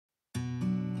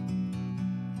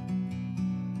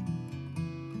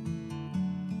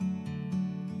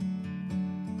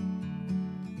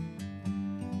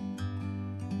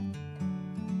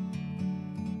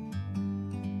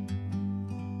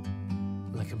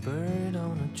like a bird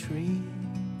on a tree.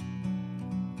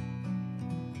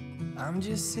 I'm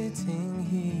just sitting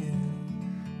here,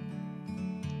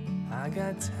 I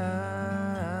got time,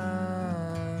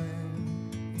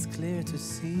 it's clear to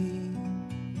see.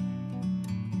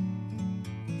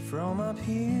 From up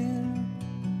here,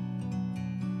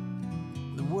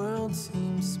 the world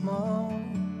seems small.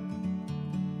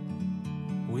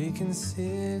 We can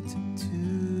sit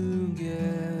together,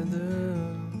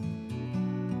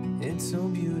 it's so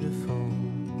beautiful,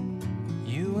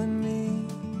 you and me.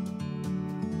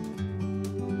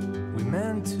 We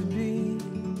meant to be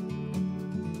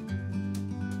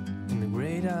in the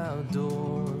great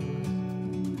outdoors,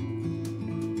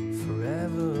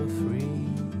 forever free.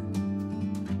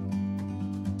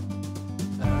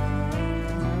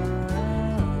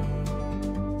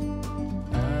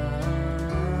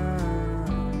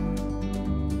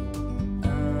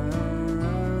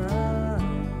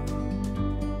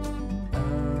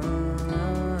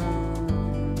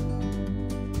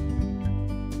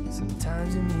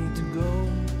 Sometimes you need to go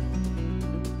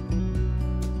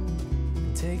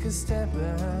and take a step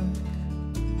back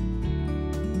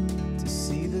to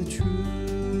see the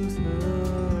truth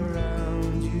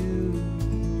around you.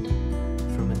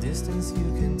 From a distance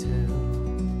you can tell.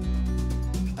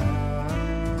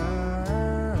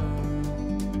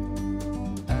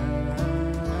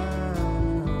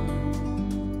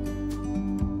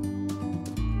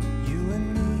 You and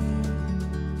me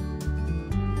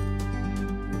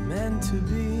were meant to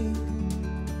be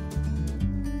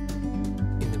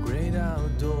in the great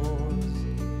outdoors,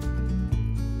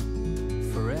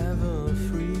 forever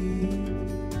free.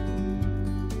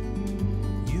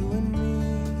 You and me,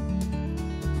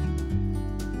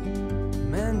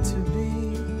 meant to be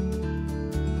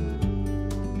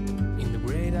in the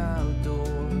great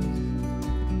outdoors,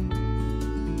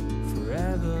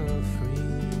 forever free.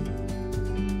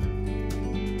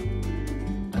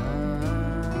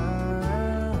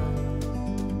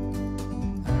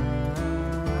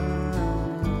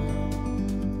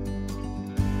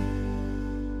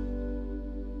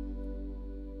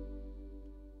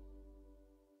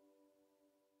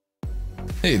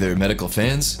 Hey there, medical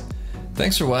fans!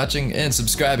 Thanks for watching and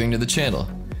subscribing to the channel.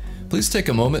 Please take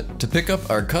a moment to pick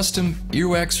up our custom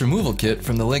earwax removal kit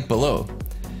from the link below.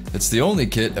 It's the only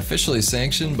kit officially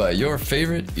sanctioned by your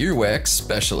favorite earwax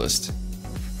specialist.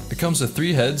 It comes with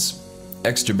 3 heads,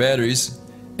 extra batteries,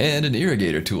 and an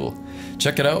irrigator tool.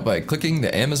 Check it out by clicking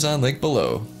the Amazon link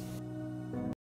below.